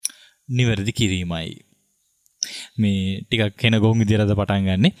නිවැරදි කිරීමයි. මේ ටිකක් කෙන ගොන් විදිහට පටන්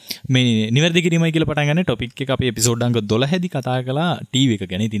ගන්න. මේ නිවැරදි කිරීමයි කියලා පටන් ගන්න ටොපික් එක අපි එපිසෝඩ් අංක 12 දී කතා කළා ටීවී එක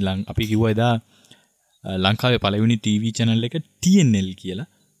ගැන. ඉතින් අපි කිව්වා එදා ලංකාවේ පළවෙනි ටීවී channel එක TNL කියලා.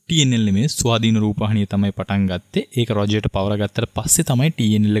 TNL නෙමෙයි ස්වාධීන රූපවාහිනිය තමයි පටන් ගත්තේ. ඒක රොජර්ට පවර ගත්තට පස්සේ තමයි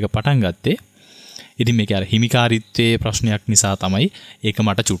TNL එක පටන් ගත්තේ. ඉතින් මේක අර හිමිකාරීත්වයේ ප්‍රශ්නයක් නිසා තමයි ඒක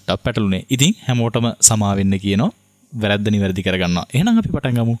මට චුට්ටක් පැටළුනේ. ඉතින් හැමෝටම සමා වෙන්න කියනවා. වැරද්ද නිවැරදි කරගන්නවා. එහෙනම් අපි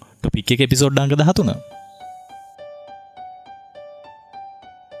පටන් ගමු ටොපික් එක එපිසෝඩ් අංක 13.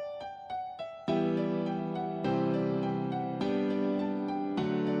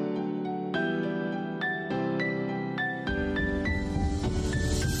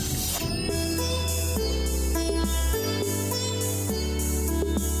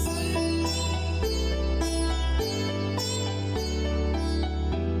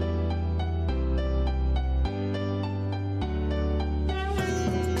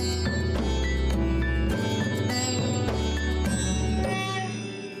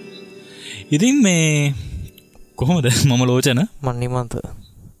 ඉතින් මේ කොහොමද මම ලෝචන මන්නිමන්ත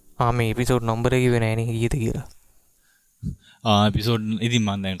මේ එපිසෝඩ් නම්බර එක කිව්වේ නෑනේ කීයද කියලා. එපිසෝඩ් ඉතින්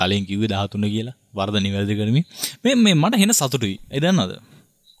මම දැන් කලින් කිව්වේ 13 කියලා. වරද නිවැරදි කරමි. මේ මට හෙන සතුටුයි. ඒ දන්නවද?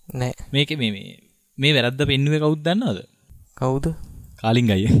 නෑ. මේකේ මේ වැරද්ද පෙන්නුවේ කවුද දන්නවද? කවුද?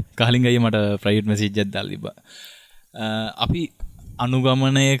 කාලින් අයියා මට ප්‍රයිවට් මෙසේජ් එකක් දාලා තිබ්බා. අපි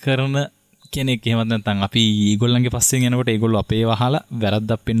අනුගමනය කරන කෙනෙක් එහෙමත් නැත්නම් අපි ඒගොල්ලන්ගේ පස්සෙන් යනකොට ඒගොල්ලෝ අපේ වහලා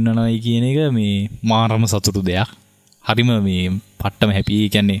වැරද්දක් පෙන්වනවායි කියන එක මේ මාරම සතුටු දෙයක්. හරිම මේ පට්ටම හැපි. ඒ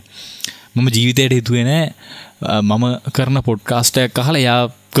කියන්නේ මම ජීවිතේට හිතුවේ නෑ මම කරන පොඩ්කාස්ට් එකක් අහලා එයා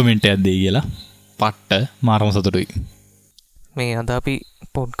කමෙන්ට් එකක් දෙයි කියලා. පට්ට මාරම සතුටුයි. මේ අද අපි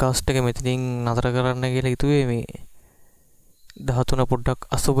පොඩ්කාස්ට් එක මෙතනින් නතර කරන්න කියලා හිතුවේ මේ 13 පොඩ්ඩක්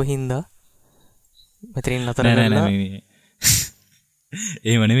අසුබ හින්දා මෙතනින් නතර කරලා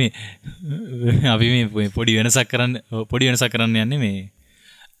එහෙම නෙමෙයි. අපි මේ පොඩි වෙනසක් කරන්න යන්නේ මේ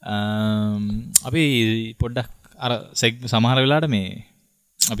අපි පොඩ්ඩක් අර සමහර වෙලාවට මේ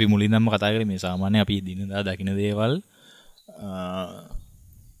අපි මුලින්දම කතා කරේ මේ සාමාන්‍ය අපි දිනදා දකින්න දේවල්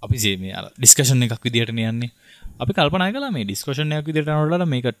අපි මේ අර ඩිස්කෂන් එකක් විදියට යන්නේ. අපි කල්පනා කළා මේ ඩිස්කෂන් එකක් විදියට යනකොට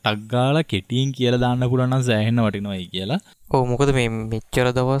මේක ටග් ගාලා කෙටියෙන් කියලා දාන්න පුළුවන් නම් සෑහෙන්න වටිනවයි කියලා. ඔව් මොකද මේ මෙච්චර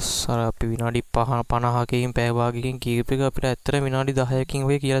දවස් අර අපි විනාඩි 50කින් පැය භාගයකින් කීප එක අපිට ඇත්තට විනාඩි 10කින්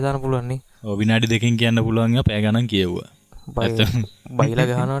ඔය කියලා දාන්න පුළුවන් නේ. ඔව් විනාඩි 2කින් කියන්න පුළුවන් පැය ගණන් කියෙව්වා. බයිලා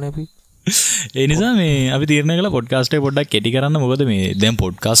ගහනවනේ අපි. ඒ නිසා මේ අපි තීරණය කළා පොඩ්කාස්ට් එක පොඩ්ඩක් කෙටි කරන්න. මොකද මේ දැන්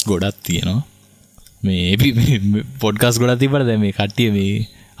පොඩ්කාස්ට් ගොඩක් තියෙනවා. මේ පොඩ්කාස්ට් ගොඩක් තිබ්බට දැන් මේ කට්ටිය මේ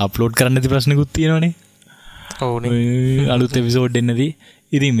අප්ලෝඩ් කරන්න නැති ප්‍රශ්නකුත් තියෙනවනේ. අලුත් එපිසෝඩ් එන්නදී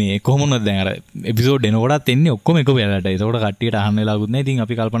ඉතින් මේ කොහොමද දැන් අර එපිසෝඩ් එනකොටත් එන්නේ ඔක්කොම එක වෙලාවට. ඒකට කට්ටියට අහන්න වෙලාවකුත් නැහැ. ඉතින්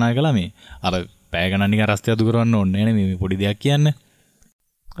අපි කල්පනා කළා මේ අර පැය ගණන් නිකන් රස්තිය අතු කරවන්න ඕනේ නෑනේ මේ පොඩි දෙයක් කියන්න.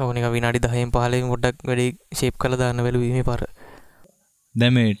 ඔව් නිකන් විනාඩි 10න් 15න් පොඩ්ඩක් වැඩි ෂේප් කරලා දාන්න බැලුවේ මේ පාර.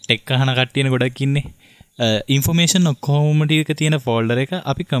 දැන් මේ ටෙක් අහන කට්ටියනේ ගොඩක් ඉන්නේ. ඉන්ෆර්මේෂන් ඔක්කොම ටික තියෙන ෆෝල්ඩර් එක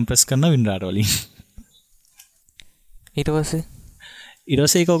අපි කම්ප්‍රෙස් කරන වින්ඩාර වලින්. ඊට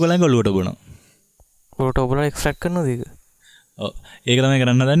පස්සේ ඒක ඔයගොල්ලන්ගේ ඔලුවට බොනවා. ඔබලා එක්ස්ට්‍රැක්ට් කරනවද ඒක? ඔව් ඒක තමයි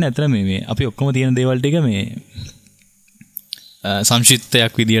කරන්න හදන්නේ. අතන මේ අපි ඔක්කොම තියෙන දේවල් ටික මේ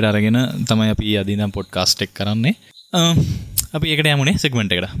සංක්ෂිප්තයක් විදියට අරගෙන තමයි අපි අද ඉඳන් පොඩ්කාස්ට් එක කරන්නේ. අපි ඒකට යමුනේ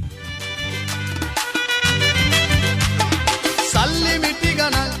සෙග්මන්ට් එකට. සල්ලි මිටි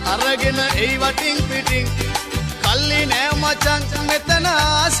ගණන් අරගෙන එයි වටින් පිටින් කල්ලි නෑ මචං මෙතන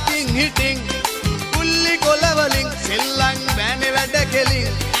ආස්කින් හිටින් කුල්ලි කොළ වලින් සෙල්ලම් බෑනේ වැඩ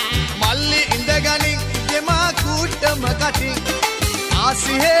කෙලින් මල්ලි ඉඳගනින් දෙමා කූටම කටින්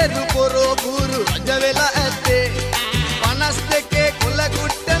ආසිහෙරු පොරෝ පුරු රජ වෙලා ඇත්තේ 52 කොළ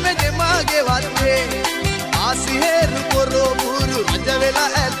කුට්ටම දෙමාගේ වත්තේ ආසිහෙරු පොරෝ පුරු රජ වෙලා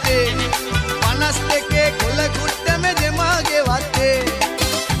ඇත්තේ 52 කොළ කුට්ටම දෙමාගේ වත්තේ.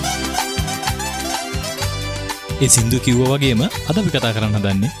 ඒ සින්දු කිව්වා වගේම අද අපි කතා කරන්න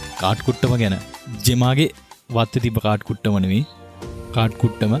හදන්නේ කාට් කුට්ටම ගැන. ජෙමාගේ වත්තේ තිබ්බ කාට් කුට්ටම නෙවෙයි. කාට්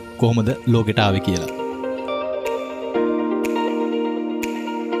කුට්ටම කොහොමද ලෝකෙට ආවේ කියලා.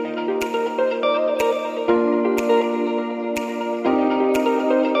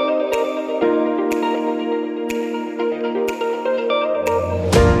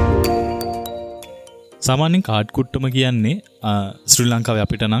 සාමාන්‍යයෙන් කාට් කුට්ටම කියන්නේ ශ්‍රී ලංකාවේ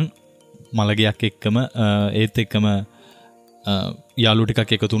අපිට නම් මලගයක් එක්කම ඒත් එක්කම යාළු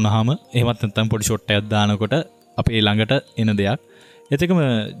ටිකක් එකතු වුනහම එහෙමත් නැත්නම් පොඩි ෂොට් එකක් දානකොට අපේ ළඟට එන දෙයක්. ඒත් එක්කම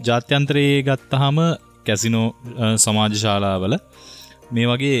ජාත්‍යන්තරයේ ගත්තාම කැසිනෝ සමාජ ශාලාවල මේ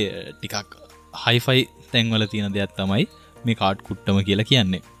වගේ ටිකක් හයිෆයි තැන්වල තියෙන දෙයක් තමයි මේ කාට් කුට්ටම කියලා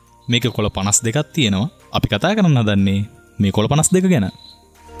කියන්නේ. මේක කොළ 52ක් තියෙනවා. අපි කතා කරන්න හදන්නේ මේ කොළ 52 ගැන.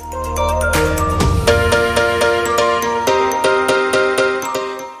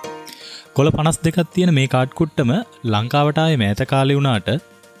 කොළ 52ක් තියෙන මේ කාඩ් කුට්ටම ලංකාවට ආයේ මෑත කාලේ වුණාට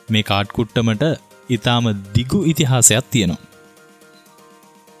මේ කාඩ් කුට්ටමට ඊටාම දිගු ඉතිහාසයක් තියෙනවා.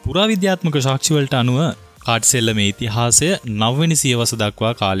 පුරාවිද්‍යාත්මක සාක්ෂි වලට අනුව කාඩ් සෙල්ලමේ ඉතිහාසය 9 වෙනි සියවස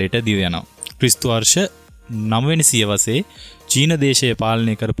දක්වා කාලයට දිව යනවා. ක්‍රිස්තු වර්ෂ 9 වෙනි සියවසේ චීන දේශය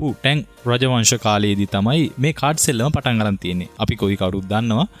පාලනය කරපු ටැන් රජවංශ කාලයේදී තමයි මේ කාඩ් සෙල්ලම පටන් ගන්න තියෙන්නේ. අපි කොයි කවුරුත්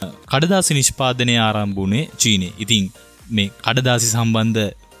දන්නවා කඩදාසි නිෂ්පාදනය ආරම්භ වුණේ චීනයේ. ඉතින් මේ කඩදාසි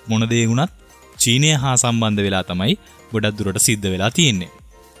සම්බන්ධ මොන දේ වුණත් චීනය හා සම්බන්ධ වෙලා තමයි ගොඩක් දුරට සිද්ධ වෙලා තියෙන්නේ.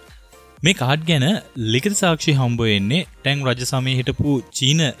 මේ කාඩ් ගැන ලිඛිත සාක්ෂි හම්බ වෙන්නේ ටැන් රජ සමයේ හිටපු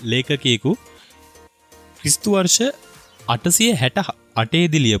චීන ලේඛකයෙකු ක්‍රිස්තු වර්ෂ 868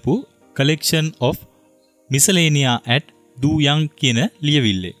 දී ලියපු collection of miscellanea at Du Yang කියන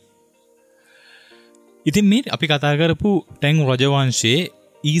ලියවිල්ලේ. ඉතින් මේ අපි කතා කරපු ටැන් රජවංශයේ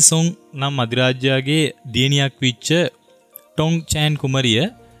ඊසොන් නම් අධිරාජ්‍යයේ දියණියක් විච්ච ටොන් චෑන් කුමරිය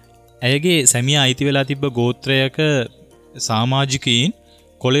ඇයගේ සැමියා අයිති වෙලා තිබ්බ ගෝත්‍රයක සමාජිකයින්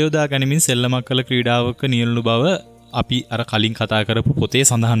කොළ යොදා ගැනීමෙන් සෙල්ලමක් කළ ක්‍රීඩාවක නියැලුණු බව අපි අර කලින් කතා කරපු පොතේ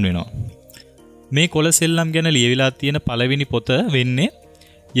සඳහන් වෙනවා. මේ කොළ සෙල්ලම් ගැන ලියවිලා තියෙන පළවෙනි පොත වෙන්නේ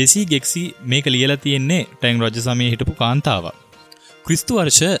යෙසි ගෙක්සි මේක ලියලා තියෙන්නේ ටැන් රජ සමයේ හිටපු කාන්තාවක්. ක්‍රිස්තු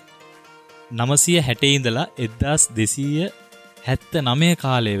වර්ෂ 960 ඉඳලා 1279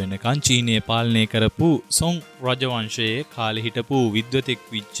 කාලය වෙනකන් චීනයේ පාලනය කරපු සොන් රජවංශයේ කාලේ හිටපු විද්වතෙක්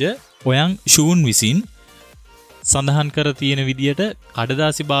විච්ච ඔයන් ෂූන් විසින් සඳහන් කර තියෙන විදියට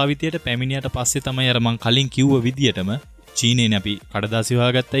කඩදාසි භාවිතයට පැමිණියට පස්සේ තමයි අර මං කලින් කිව්ව විදියටම චීනේනේ අපි කඩදාසි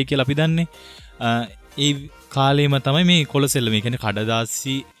හොයාගත්තයි කියලා අපි දන්නේ. ඒ කාලේම තමයි මේ කොළ සෙල්ලම. ඒ කියන්නේ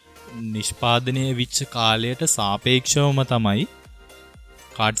කඩදාසි නිෂ්පාදනය වෙච්ච කාලයට සාපේක්ෂවම තමයි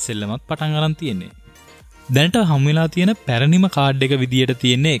කාඩ් සෙල්ලමක් පටන් ගන්න තියෙන්නේ. දැනට හම් වෙලා තියෙන පැරණිම කාඩ් එක විදියට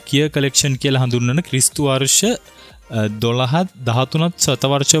තියෙන්නේ කිය කලෙක්ෂන් කියලා හඳුන්වන ක්‍රිස්තු වර්ෂ 12 13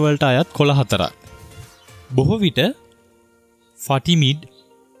 සතවර්ෂ වලට අයත් කොළ 4ක්. බොහෝ විට ෆටිමිඩ්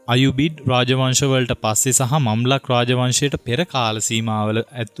අයුබිඩ් රාජවංශ වලට පස්සේ සහ මම්ලක් රාජවංශයට පෙර කාල සීමාවල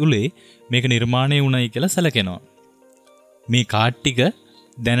ඇතුලේ මේක නිර්මාණය වුණයි කියලා සැලකෙනවා. මේ කාඩ් ටික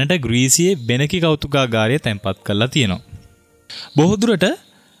දැනට ග්‍රීසියේ බෙනකි කෞතුකාගාරයේ තැන්පත් කරලා තියෙනවා. බොහෝ දුරට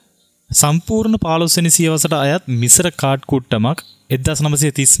සම්පූර්ණ 15 වෙනි සියවසට අයත් මිසර කාඩ් කුට්ටමක්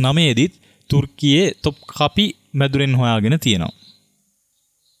 1939 දී තුර්කියේ තොප්කපි මැදුරෙන් හොයාගෙන තියෙනවා.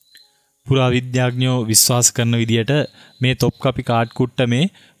 පුරාවිද්‍යාඥයෝ විශ්වාස කරන විදියට මේ තොප්කපි කාඩ් කුට්ටමේ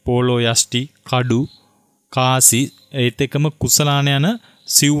පෝලෝ යෂ්ටි, කඩු, කාසි ඒත් එකම කුසලාන යන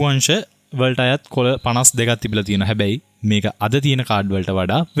සිව්වංශ වලට අයත් කොළ 52ක් තිබිලා තියෙනවා. හැබැයි මේක අද තියෙන කාඩ් වලට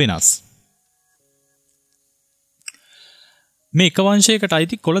වඩා වෙනස්. මේ එක වංශයකට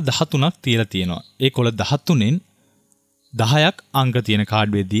අයිති කොළ 13ක් තියලා තියෙනවා. ඒ කොළ 13න් 10ක් අංක තියෙන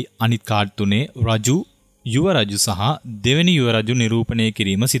කාඩ් වෙද්දී අනිත් කාඩ් තුනේ රජු, යුව රජු සහ දෙවෙනි යුව රජු නිරූපණය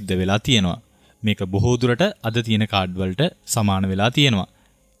කිරීම සිද්ධ වෙලා තියෙනවා. මේක බොහෝ දුරට අද තියෙන කාඩ් වලට සමාන වෙලා තියෙනවා.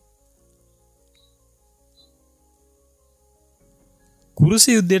 කුරුස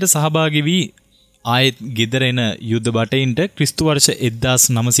යුද්ධයට සහභාගී වී ආයෙත් ගෙදර එන යුද්ධ බටයින්ට ක්‍රිස්තු වර්ෂ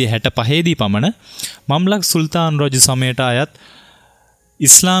 1965 දී පමණ මම්ලක් සුල්තාන් රජු සමයට අයත්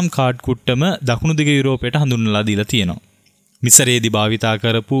ඉස්ලාම් කාඩ් කුට්ටම දකුණු දිග යුරෝපයට හඳුන්වලා දීලා තියෙනවා. මිසරයේදී භාවිතා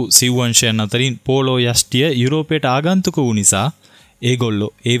කරපු සිව්වංශයන් අතරින් පෝලෝ යෂ්ටිය යුරෝපයට ආගන්තුක වූ නිසා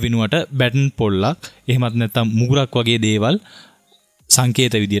ඒගොල්ලෝ ඒ වෙනුවට බැටන් පොල්ලක් එහෙමත් නැත්නම් මුගුරක් වගේ දේවල්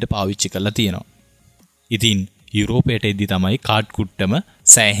සංකේත විදියට පාවිච්චි කරලා තියෙනවා. ඉතින් යුරෝපයට එද්දී තමයි කාඩ් කුට්ටම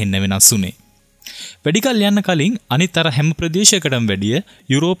සෑහෙන්න වෙනස් වුනේ. වැඩිකල් යන්න කලින් අනිත් අර හැම ප්‍රදේශයකටම වැඩිය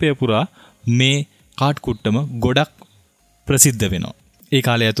යුරෝපය පුරා මේ කාඩ් කුට්ටම ගොඩක් ප්‍රසිද්ධ වෙනවා. ඒ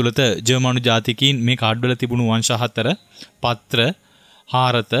කාලය ඇතුළත ජර්මනු ජාතිකයින් මේ කාඩ් වල තිබුණු වංශ හතර පත්‍ර,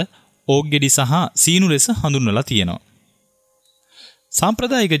 හාරත, ඕග්ගෙඩි සහ සීනු ලෙස හඳුන්වලා තියෙනවා.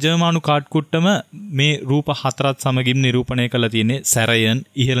 සාම්ප්‍රදායික ජර්මනු කාඩ් කුට්ටම මේ රූප හතරත් සමගින් නිරූපණය කරලා තියෙන්නේ සැරයන්,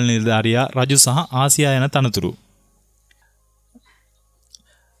 ඉහළ නිලධාරියා, රජු සහ ආසියා යන තනතුරු.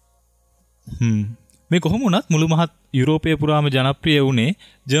 මේ කොහොම වුණත් මුළු මහත් යුරෝපය පුරාම ජනප්‍රිය වුණේ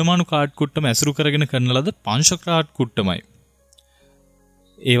ජර්මනු කාඩ් කුට්ටම ඇසුරු කරගෙන කරන ලද පංශ කාඩ් කුට්ටමයි.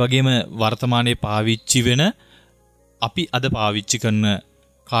 ඒ වගේම වර්තමානයේ පාවිච්චි වෙන අපි අද පාවිච්චි කරන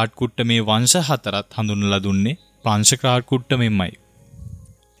කාඩ් කුට්ටමේ වංශ හතරත් හඳුන්වලා දුන්නේ පංශ කාඩ් කුට්ටමෙන්මයි.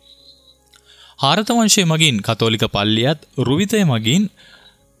 හාරත වංශයේ මගින් කතෝලික පල්ලියත්, රුවිතය මගින්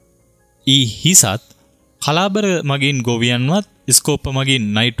හිසත්, කලාබර මගින් ගොවියන්වත්, ස්කෝප්ප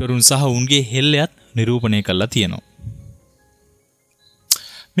මගින් නයිට්වරුන් සහ උන්ගේ හෙල්ලයත් නිරූපණය කරලා තියෙනවා.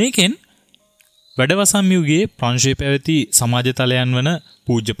 මේකෙන් වැඩවසම් යුගයේ ප්‍රංශයේ පැවති සමාජ තලයන් වන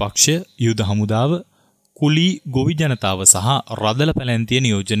පූජ්‍ය පක්ෂය, යුද හමුදාව, කුලී ගොවි ජනතාව සහ රදල පැලැන්තිය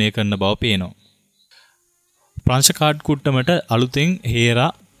නියෝජනය කරන බව පේනවා. ප්‍රංශ කාඩ් කුට්ටමට අලුතෙන්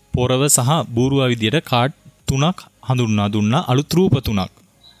හේරා, පොරව සහ බූරුවා විදියට කාඩ් 3ක් හඳුන්වා දුන්නා අලුත් රූප 3ක්.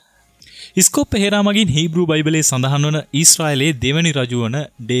 ඉස්කෝප් පෙරේරා මගින් හීබ්‍රු බයිබලයේ සඳහන් වන ඊශ්‍රායලයේ දෙවැනි රජු වන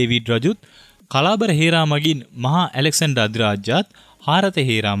ඩේවිඩ් රජුත්, කලාබර හේරා මගින් මහා ඇලෙක්සැන්ඩර් අධිරාජ්‍යත්, හාරත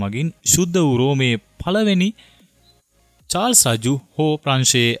හේරා මගින් ශුද්ධ වූ රෝමයේ පළවෙනි චාල්ස් රජු හෝ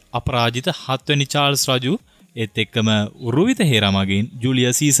ප්‍රංශයේ අපරාජිත 7 වෙනි චාල්ස් රජු ඒත් එක්කම රුවිත හේරා මගින්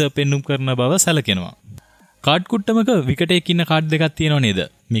ජූලියස් සීසර් පෙන්눔 කරන බව සැලකෙනවා. කාඩ් කුට්ටමක විකටයක ඉන්න කාඩ් දෙකක් තියෙනව නේද?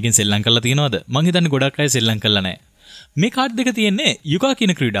 මේකෙන් සෙල්ලම් කරලා තියෙනවද? මං හිතන්නේ ගොඩක් අය සෙල්ලම් කරලා නැහැ. මේ කාඩ් දෙක තියෙන්නේ යුකා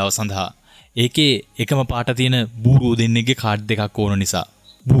කියන ක්‍රීඩාව සඳහා. ඒකේ එකම පාට තියෙන බූරුව දෙන්නෙක්ගේ කාඩ් දෙකක් ඕන නිසා.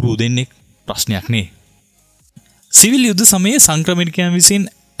 බූරුව දෙන්නෙක් ප්‍රශ්නයක් නේ. සිවිල් යුද්ධ සමයේ සංක්‍රමණිකයන් විසින්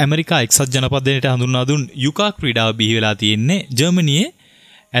ඇමරිකා එක්සත් ජනපදයට හඳුන්වා දුන් යුකා ක්‍රීඩාව බිහි වෙලා තියෙන්නේ ජර්මනියේ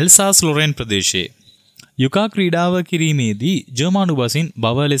ඇල්සාස් ලොරෙන් ප්‍රදේශයේ. යුකා ක්‍රීඩාව කිරීමේදී ජර්මානු බසින්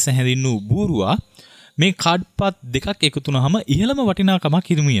බව ලෙස හැඳින්වූ බූරුවා මේ කාඩ් පාත් දෙකක් එකතු වුනහම ඉහළම වටිනාකමක්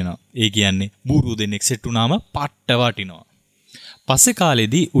හිමි වෙනවා. ඒ කියන්නේ බූරුව දෙන්නෙක් සෙට් වුනාම පට්ට වටිනවා. පස්සේ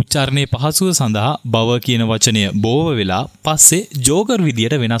කාලෙදී උච්චාරණයේ පහසුව සඳහා බව කියන වචනය බෝව වෙලා පස්සේ ජෝකර්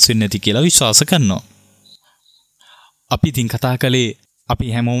විදියට වෙනස් වෙන්නේ නැති කියලා විශ්වාස කරනවා. අපි ඉතින් කතා කළේ අපි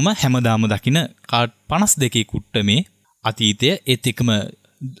හැමෝම හැමදාම දකින කාඩ් 52 කුට්ටමේ අතීතය ඒත් එක්කම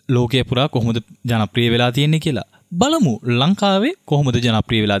ලෝකයේ පුරා කොහොමද ජනප්‍රිය වෙලා තියෙන්නේ කියලා. බලමු ලංකාවේ කොහොමද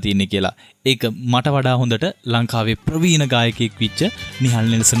ජනප්‍රිය වෙලා තියෙන්නේ කියලා. ඒක මට වඩා හොඳට ලංකාවේ ප්‍රවීණ ගායකයෙක් විච්ච නිහල්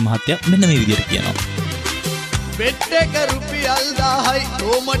නෙල්සන් මහත්තයා මෙන්න මේ විදියට කියනවා. බෙට් එක රුපියල් 1000යි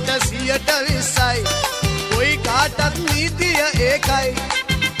රෝමට 120යි. කොයි කාටත් නීතිය ඒකයි.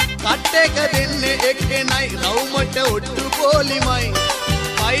 කට් එක දෙන්නේ එක්කෙනයි රවුමට ඔට්ටු පොලිමයි.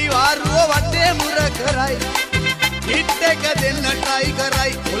 පයි වාරුව වටේ මුර කරයි. හිට් එක දෙන්න ට්‍රයි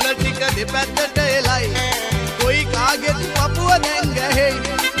කරයි. කොළ ටික දෙපැත්තට එලයි. කොයි කාගෙත් පපුව දැන් ගැහෙයි.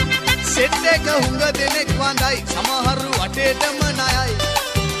 සෙට් එක හුඟ දෙනෙක් වඳයි. සමහරු වටේටම ණයයි.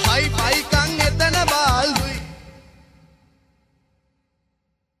 හයි පයි කන් එතන බාල්දුයි.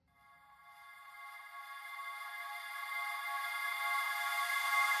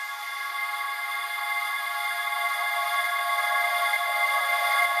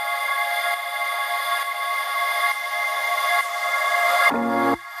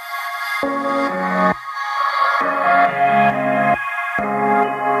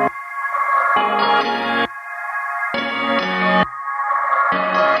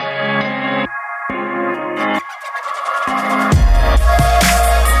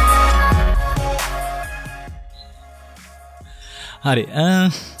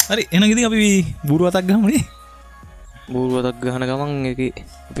 හරි එහෙනම් ඉතින් අපි බූරුවතක් ගහමුනේ. බූරුවතක් ගහන ගමන් ඒකේ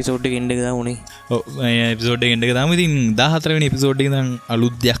එපිසෝඩ් එක එන්ඩ් එක දාමුනේ. ඔව් මේ එපිසෝඩ් එක එන්ඩ් එක දාමු. ඉතින් 14 වෙනි එපිසෝඩ් එකේ ඉඳන්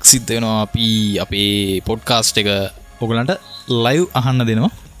අලුත් දෙයක් සිද්ධ වෙනවා. අපි අපේ පොඩ්කාස්ට් එක ඔයගලන්ට ලයිව් අහන්න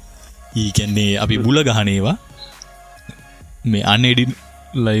දෙනවා. ඊ කියන්නේ අපි බුල ගහන ඒවා මේ අන්එඩිට්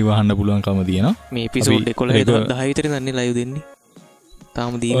ලයිව් අහන්න පුළුවන්කම තියෙනවා. මේ එපිසෝඩ් 11 10 විතර ඉඳන් ලයිව් දෙන්නේ.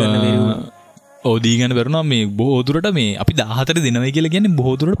 තාම දී ගන්න බැරි වුණා. දී ගන්න බැරුණා. මේ බොහෝ දුරට මේ අපි 14 දෙනවයි කියලා කියන්නේ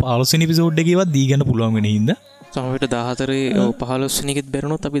බොහෝ දුරට 15 වෙනි එපිසෝඩ් එකේවත් දී ගන්න පුළුවන් වෙන හින්දා සමහරවිට 14 15 වෙනි එකෙත්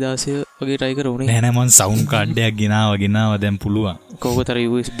බැරුණොත් අපි 16 වගේ try කරමුනේ. නෑ නෑ මං සවුන්ඩ් කාඩ් එකක් ගෙනාවා දැන් පුළුවන්. කෝකතර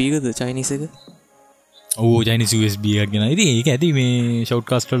USB එකද චයිනීස් එක? ඔව් චයිනීස් USB එකක් ගෙනා. ඉතින් ඒක ඇති මේ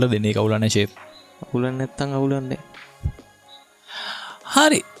ෂොට්කාස්ට් වලට දෙන්නේ කවුලන්නේ ෂේප්. අවුලන්නේ නැත්තම් අවුලන්නේ.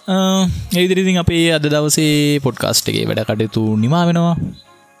 හරි. ඒ විදිහට ඉතින් අපේ අද දවසේ පොඩ්කාස්ට් එකේ වැඩ කටයුතු නිමා වෙනවා.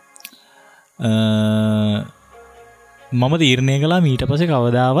 මම තීරණය කළා ඊට පස්සේ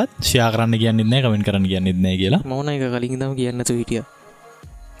කවදාවත් ෂෙයා කරන්න කියන්නෙත් නැහැ කමෙන්ට් කරන්න කියන්නෙත් නැහැ කියලා. මම නේක කලින් ඉඳන් කියන්න නැතුව හිටියා.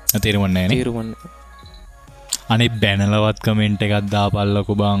 තේරුම් නැහැ නේ. තේරුම් අනේ බැනලවත් කමෙන්ට් එකක්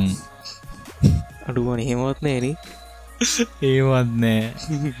දාපල්ලකෝ බං. අඩුවනේ එහෙමවත් නැහැ නේ. ඒවත් නැහැ.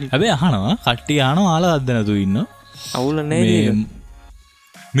 හැබැයි අහනවා කට්ටිය අහනවා ආලා අද්ද නැතුව ඉන්නවා. අවුල නැහැ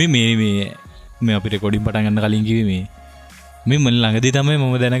මේ අපි රෙකෝඩින් පටන් ගන්න කලින් කිව්වේ මේ මම ළඟදී තමයි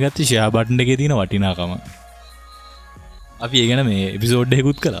මම දැනගත්තේ ෂෙයා බටන් එකේ තියෙන වටිනාකම. අපි ඒ ගැන මේ එපිසෝඩ්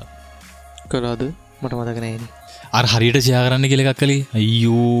එකකුත් කළා. කළාද? මට මතක නැහැ නේ. අර හරියට ෂෙයා කරන්න කියලා එකක් කළේ.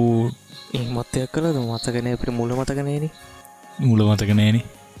 අයියෝ. ඒ මතයක් කළාද? මතක නැහැ. අපේ මුල මතක නැහැ නේ. මුල මතක නැහැ නේ.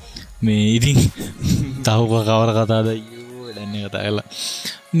 මේ ඉතින් තව කවර කතාවද අයියෝ වැඩන්නේ කතා කරලා.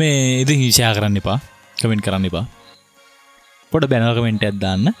 මේ ඉතින් ෂෙයා කරන්න එපා. කමෙන්ට් කරන්න එපා. පොඩ බැනර් කමෙන්ට් එකක්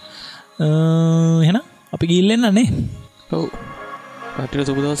දාන්න. එහෙනම් අපි ගිහින් එන්න නේ. ඔව්. කට්ටියට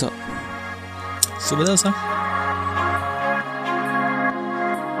සුබ දවසක්. සුබ දවසක්.